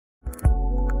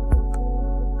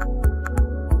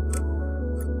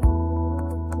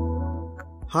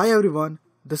Hi everyone,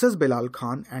 this is Bilal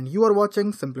Khan and you are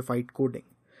watching Simplified Coding.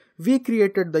 We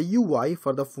created the UI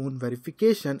for the phone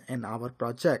verification in our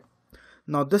project.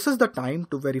 Now this is the time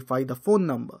to verify the phone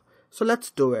number. So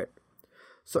let's do it.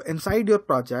 So inside your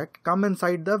project, come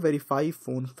inside the verify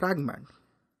phone fragment.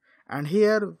 And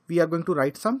here we are going to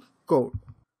write some code.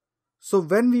 So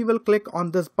when we will click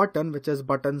on this button, which is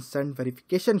button send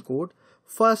verification code,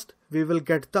 first we will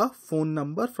get the phone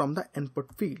number from the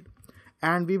input field.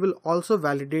 And we will also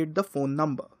validate the phone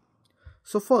number.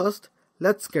 So first,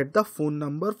 let's get the phone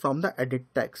number from the edit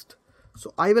text.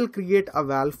 So I will create a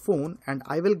val phone and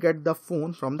I will get the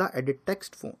phone from the edit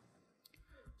text phone.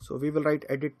 So we will write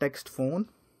edit text phone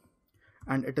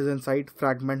and it is inside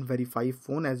fragment verify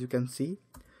phone, as you can see.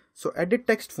 So edit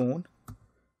text phone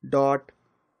dot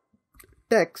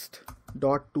text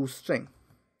dot toString,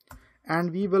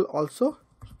 and we will also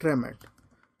trim it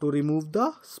to remove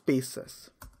the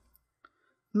spaces.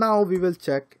 Now we will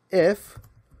check if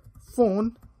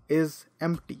phone is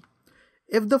empty.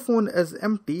 If the phone is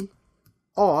empty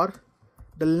or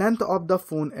the length of the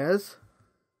phone is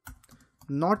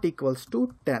not equals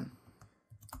to 10.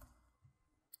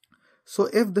 So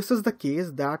if this is the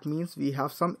case, that means we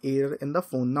have some error in the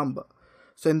phone number.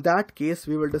 So in that case,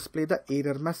 we will display the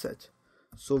error message.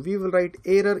 So we will write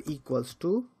error equals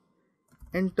to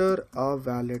enter a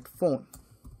valid phone.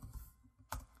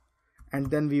 And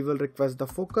then we will request the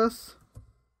focus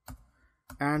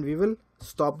and we will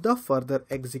stop the further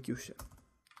execution.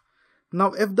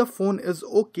 Now if the phone is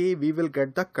okay, we will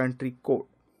get the country code.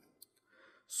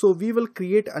 So we will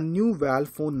create a new val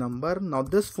phone number. Now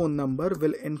this phone number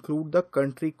will include the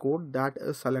country code that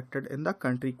is selected in the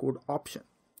country code option.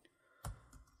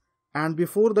 And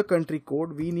before the country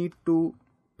code, we need to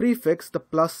prefix the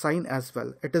plus sign as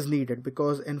well. It is needed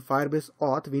because in Firebase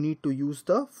Auth we need to use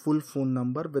the full phone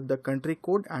number with the country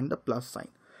code and the plus sign.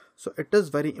 So it is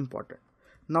very important.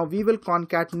 Now we will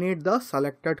concatenate the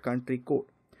selected country code,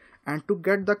 and to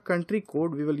get the country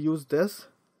code we will use this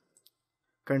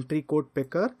country code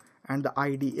picker and the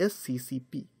ID is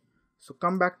CCP. So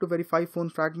come back to verify phone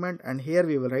fragment and here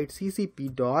we will write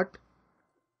CCP dot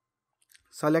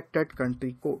selected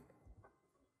country code.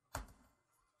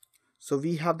 So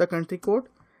we have the country code,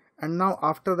 and now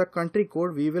after the country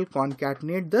code we will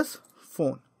concatenate this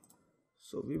phone.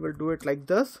 So we will do it like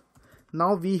this.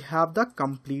 Now we have the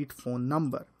complete phone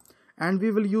number and we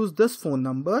will use this phone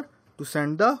number to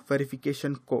send the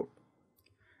verification code.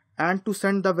 And to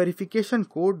send the verification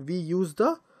code we use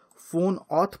the phone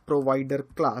auth provider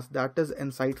class that is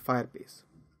inside Firebase.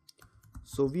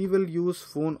 So we will use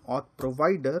phone auth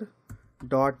provider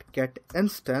dot get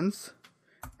instance,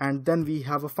 and then we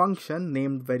have a function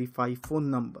named verify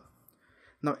phone number.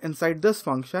 Now inside this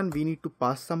function we need to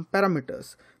pass some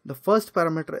parameters. The first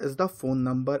parameter is the phone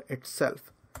number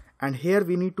itself, and here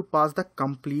we need to pass the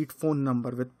complete phone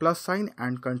number with plus sign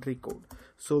and country code.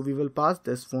 So we will pass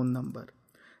this phone number.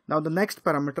 Now the next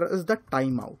parameter is the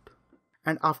timeout,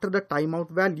 and after the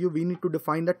timeout value we need to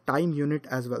define the time unit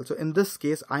as well. So in this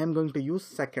case I am going to use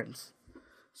seconds.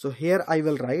 So here I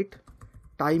will write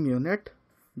time unit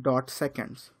dot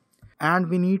seconds, and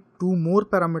we need two more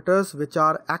parameters which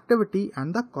are activity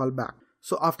and the callback.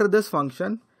 So after this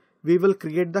function we will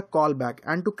create the callback,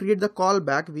 and to create the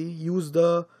callback we use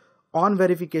the on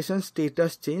verification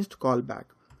status changed callback.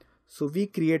 So we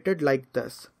created like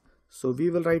this. So we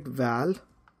will write val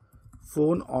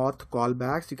phone auth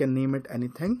callbacks, you can name it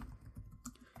anything,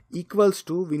 equals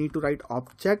to, we need to write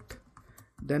object,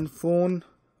 then phone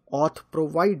auth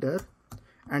provider,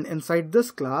 and inside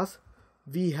this class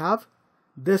we have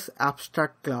this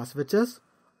abstract class which is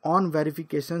on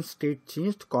verification state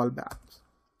changed callbacks.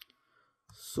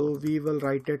 So we will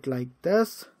write it like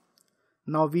this.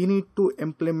 Now we need to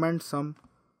implement some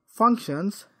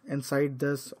functions inside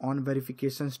this on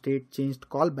verification state changed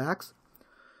callbacks,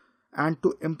 and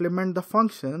to implement the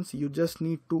functions you just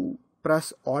need to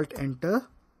press Alt Enter,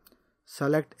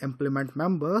 select implement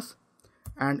members,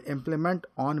 and implement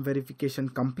on verification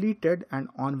completed and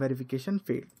on verification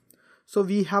failed. So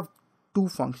we have two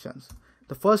functions.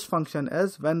 The first function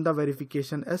is when the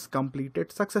verification is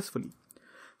completed successfully.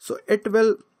 So it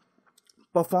will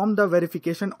perform the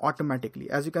verification automatically.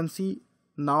 As you can see,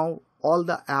 now all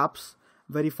the apps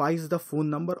verifies the phone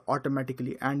number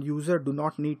automatically and user do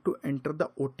not need to enter the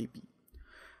OTP.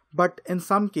 But in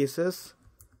some cases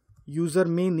user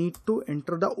may need to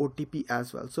enter the OTP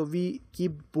as well. So we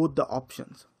keep both the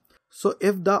options. So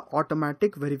if the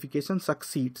automatic verification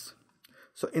succeeds,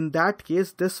 so in that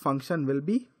case this function will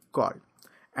be called.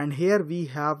 And here we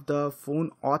have the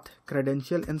phone auth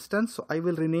credential instance. So I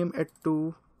will rename it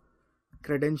to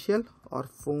credential or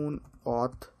phone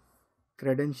auth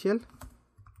credential.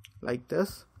 like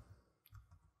this.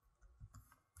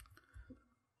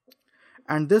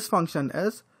 And this function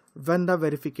is when the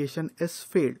verification is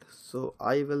failed. So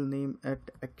I will name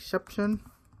it exception.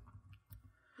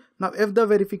 Now if the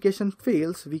verification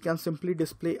fails, we can simply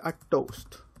display a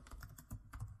toast.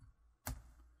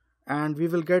 And we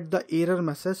will get the error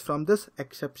message from this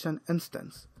exception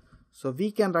instance. So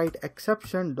we can write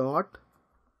exception dot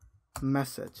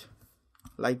message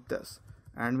like this.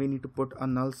 And we need to put a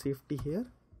null safety here.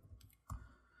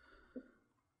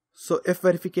 So if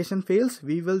verification fails,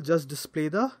 we will just display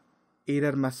the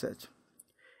error message.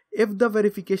 If the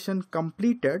verification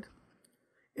completed,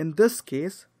 in this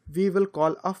case, we will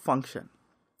call a function.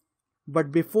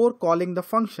 But before calling the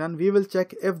function, we will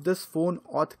check if this phone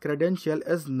auth credential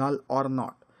is null or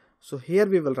not. So here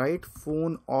we will write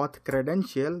phone auth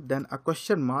credential, then a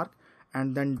question mark,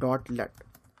 and then dot let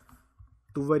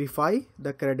to verify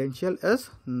the credential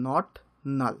is not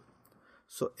null.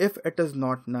 So if it is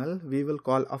not null, we will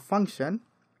call a function,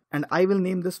 and I will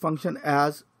name this function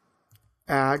as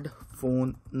add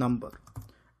phone number,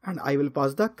 and I will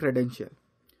pass the credential,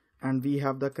 and we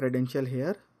have the credential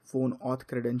here, phone auth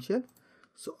credential.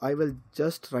 So I will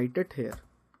just write it here.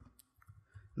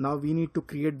 Now we need to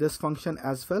create this function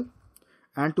as well,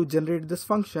 and to generate this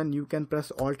function you can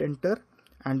press Alt Enter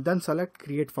and then select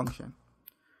create function,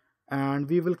 and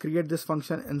we will create this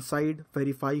function inside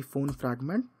verify phone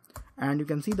fragment, and you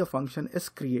can see the function is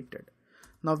created.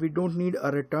 Now we don't need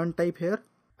a return type here,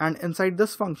 and inside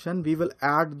this function we will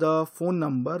add the phone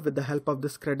number with the help of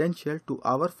this credential to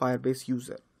our Firebase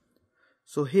user.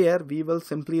 So here we will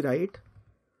simply write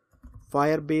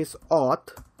Firebase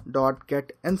auth dot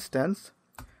get instance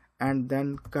and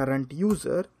then current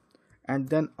user and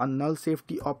then a null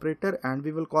safety operator, and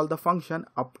we will call the function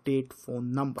update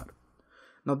phone number.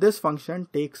 Now this function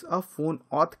takes a phone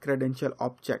auth credential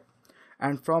object,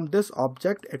 and from this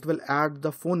object it will add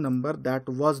the phone number that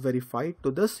was verified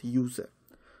to this user.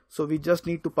 So we just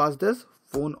need to pass this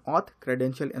phone auth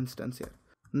credential instance here.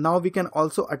 Now we can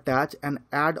also attach an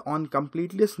add on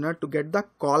complete listener to get the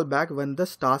callback when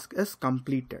this task is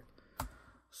completed.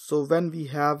 So when we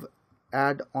have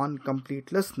add on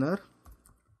complete listener,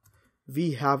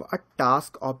 we have a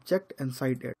task object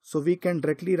inside it. So we can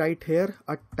directly write here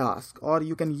a task, or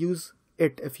you can use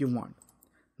it if you want.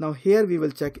 Now here we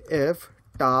will check if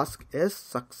task is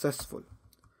successful.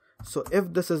 So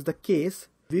if this is the case,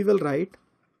 we will write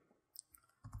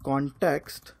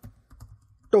context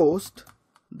toast.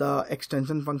 The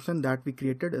extension function that we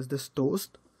created is this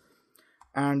toast,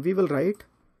 and we will write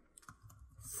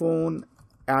phone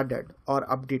added or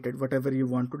updated, whatever you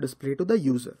want to display to the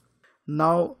user.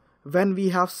 Now when we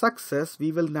have success,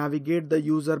 we will navigate the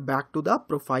user back to the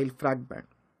profile fragment,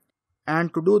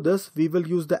 and to do this we will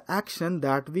use the action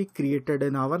that we created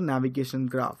in our navigation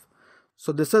graph.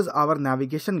 So this is our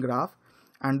navigation graph,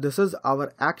 and this is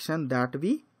our action that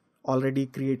we already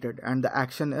created, and the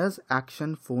action is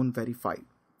action phone verified.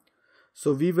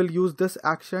 So we will use this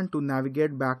action to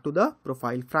navigate back to the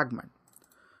profile fragment.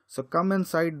 So come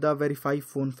inside the verify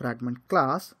phone fragment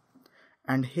class,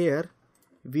 and here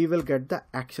we will get the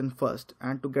action first,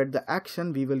 and to get the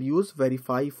action we will use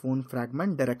verify phone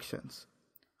fragment directions.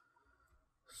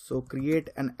 So create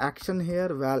an action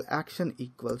here, val action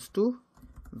equals to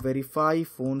verify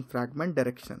phone fragment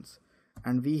directions,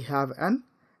 and we have an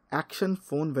action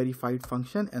phone verified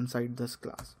function inside this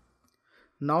class.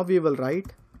 Now we will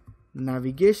write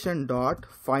navigation dot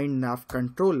find nav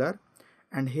controller,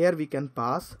 and here we can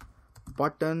pass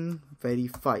button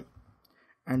verify,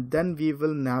 and then we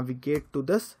will navigate to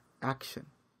this action.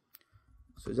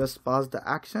 So just pass the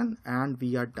action and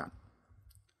we are done.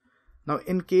 Now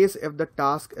in case if the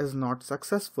task is not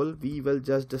successful, we will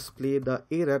just display the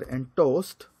error in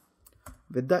toast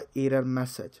with the error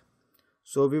message.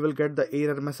 So we will get the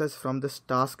error message from this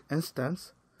task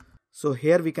instance. So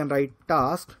here we can write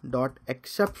task dot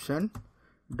exception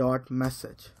dot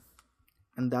message,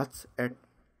 and that's it.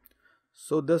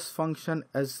 So this function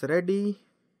is ready.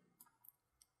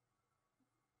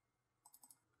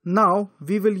 Now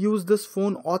we will use this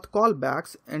phone auth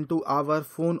callbacks into our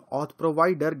phone auth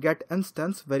provider get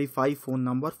instance verify phone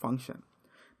number function.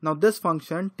 Now this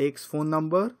function takes phone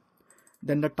number,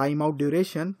 then the timeout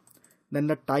duration, then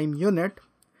the time unit,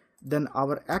 then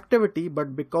our activity,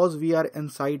 but because we are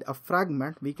inside a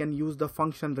fragment, we can use the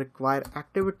function require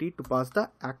activity to pass the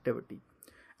activity.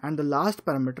 And the last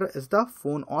parameter is the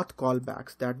phone auth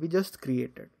callbacks that we just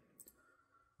created.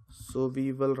 So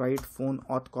we will write phone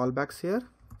auth callbacks here,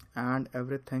 and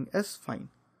everything is fine.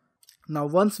 Now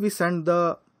once we send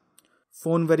the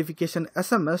phone verification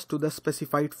SMS to the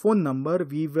specified phone number,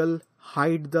 we will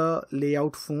hide the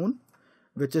layout phone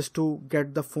which is to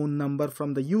get the phone number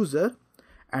from the user,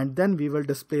 and then we will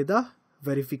display the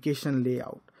verification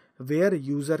layout where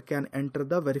user can enter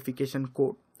the verification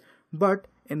code. But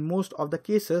in most of the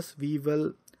cases, we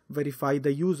will verify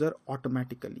the user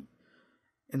automatically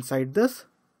inside this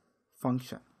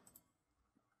function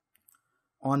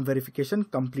on verification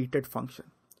completed function.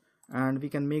 And we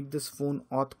can make this phone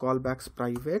auth callbacks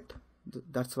private.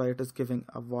 That's why it is giving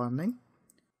a warning.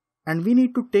 And we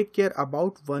need to take care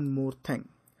about one more thing.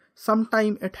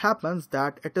 Sometimes it happens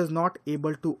that it is not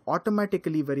able to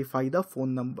automatically verify the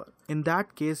phone number. In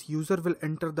that case, user will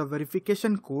enter the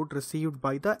verification code received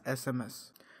by the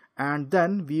SMS. And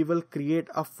then we will create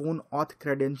a phone auth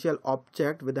credential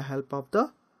object with the help of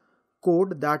the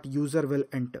code that user will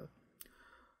enter.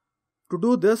 To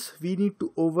do this, we need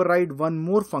to override one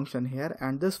more function here,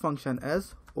 and this function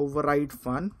is override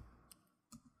fun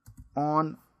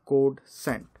on code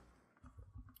sent.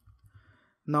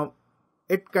 Now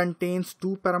it contains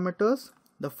two parameters.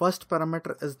 The first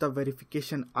parameter is the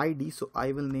verification ID, so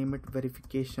I will name it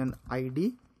verification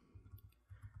ID,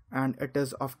 and it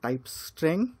is of type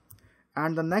string.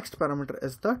 And the next parameter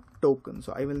is the token,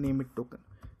 so I will name it token.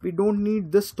 We don't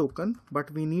need this token, but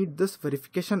we need this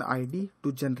verification ID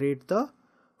to generate the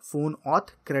phone auth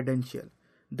credential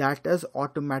that is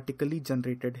automatically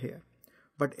generated here.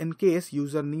 But in case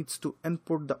user needs to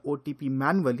input the OTP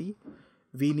manually,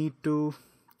 we need to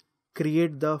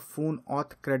create the phone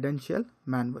auth credential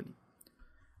manually.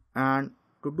 And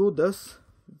to do this,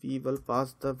 we will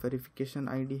pass the verification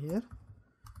ID here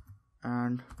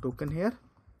and token here.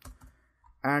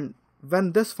 And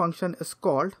when this function is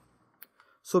called,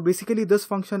 so basically this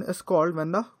function is called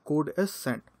when the code is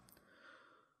sent.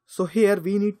 So here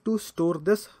we need to store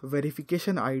this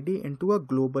verification ID into a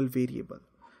global variable.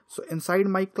 So inside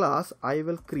my class, I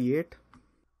will create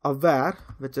a var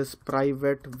which is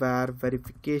private var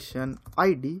verification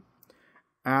ID,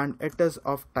 and it is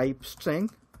of type string,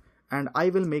 and I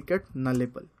will make it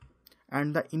nullable,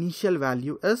 and the initial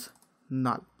value is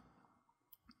null.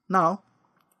 Now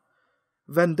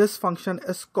when this function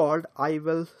is called, I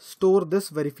will store this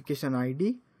verification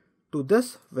ID to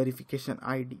this verification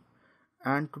ID.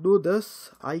 And to do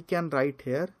this, I can write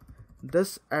here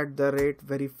this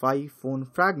 @verify phone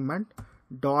fragment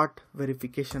dot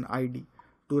verification ID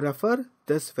to refer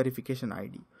this verification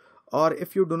ID. Or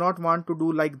if you do not want to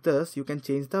do like this, you can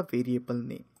change the variable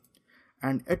name,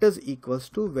 and it is equals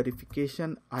to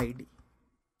verification ID.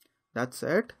 That's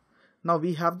it. Now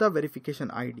we have the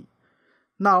verification ID.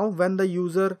 Now when the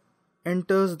user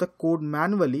enters the code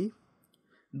manually,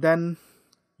 then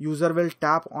user will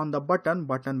tap on the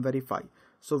button verify.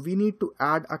 So we need to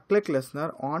add a click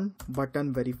listener on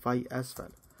button verify as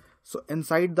well. So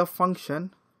inside the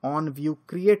function on view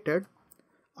created,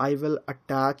 I will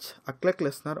attach a click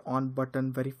listener on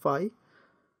button verify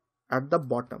at the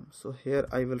bottom. So here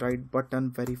I will write button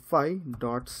verify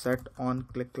dot set on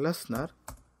click listener.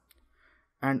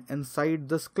 And inside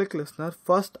this click listener,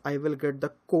 first I will get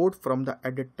the code from the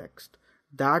edit text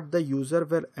that the user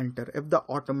will enter if the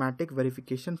automatic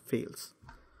verification fails.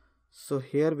 So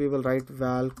here we will write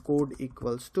val code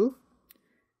equals to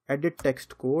edit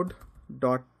text code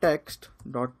dot text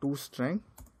dot toString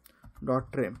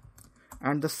dot trim,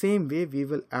 and the same way we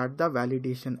will add the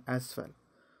validation as well.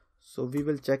 So we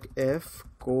will check if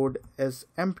code is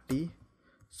empty.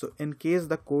 So in case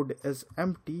the code is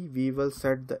empty, we will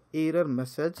set the error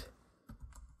message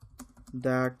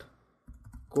that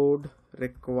code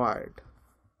required,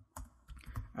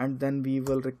 and then we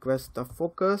will request the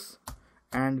focus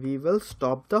and we will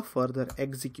stop the further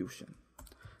execution.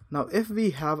 Now if we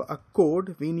have a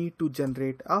code, we need to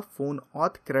generate a phone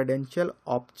auth credential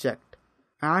object.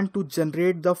 And to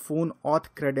generate the phone auth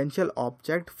credential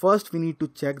object, first we need to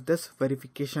check this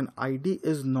verification ID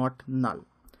is not null.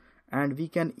 And we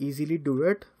can easily do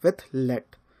it with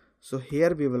let. So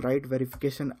here we will write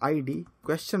verification ID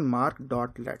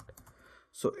 $.let.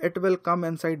 So it will come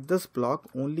inside this block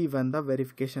only when the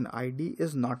verification ID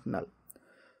is not null.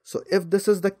 So if this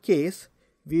is the case,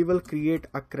 we will create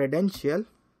a credential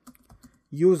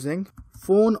using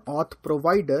phone auth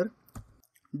provider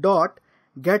dot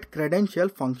get credential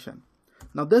function.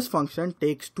 Now this function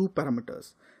takes two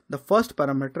parameters. The first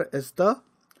parameter is the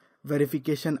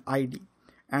verification ID,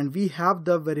 and we have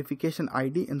the verification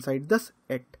ID inside this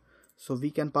it, so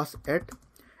we can pass it.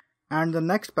 And the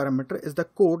next parameter is the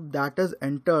code that is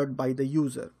entered by the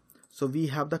user, so we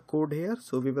have the code here,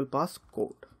 so we will pass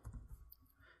code.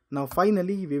 Now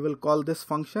finally we will call this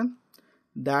function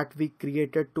that we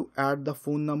created to add the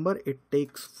phone number. It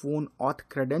takes phone auth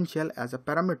credential as a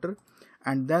parameter,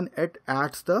 and then it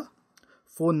adds the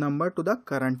phone number to the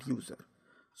current user.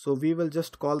 So we will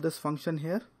just call this function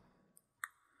here.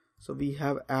 So we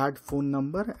have add phone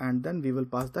number, and then we will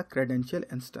pass the credential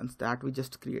instance that we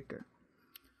just created.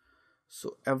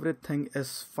 So everything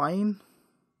is fine,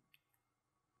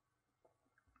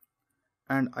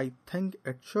 and I think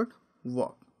it should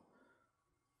work.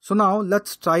 So now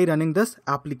let's try running this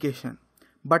application.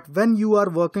 But when you are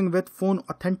working with phone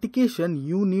authentication,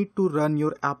 you need to run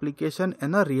your application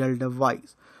in a real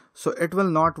device. So it will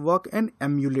not work in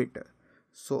emulator.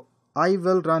 So I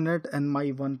will run it in my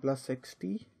OnePlus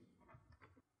 6T.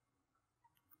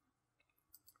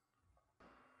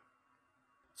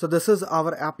 So this is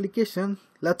our application.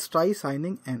 Let's try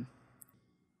signing in.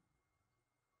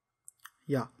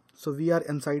 Yeah, so we are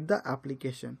inside the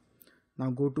application.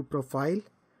 Now go to profile,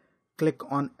 click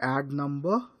on add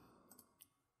number,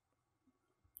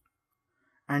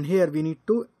 and here we need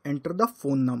to enter the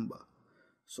phone number.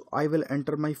 So I will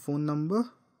enter my phone number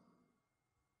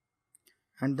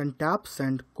and then tap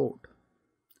send code.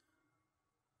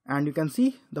 And you can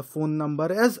see the phone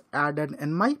number is added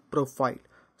in my profile.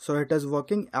 So it is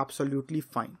working absolutely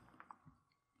fine.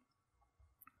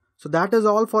 So that is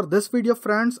all for this video,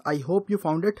 friends. I hope you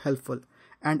found it helpful.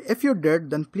 And if you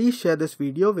did, then please share this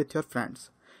video with your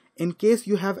friends. In case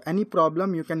you have any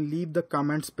problem, you can leave the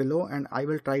comments below and I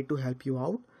will try to help you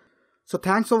out. So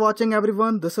thanks for watching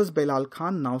everyone. This is Belal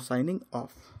Khan now signing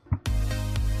off.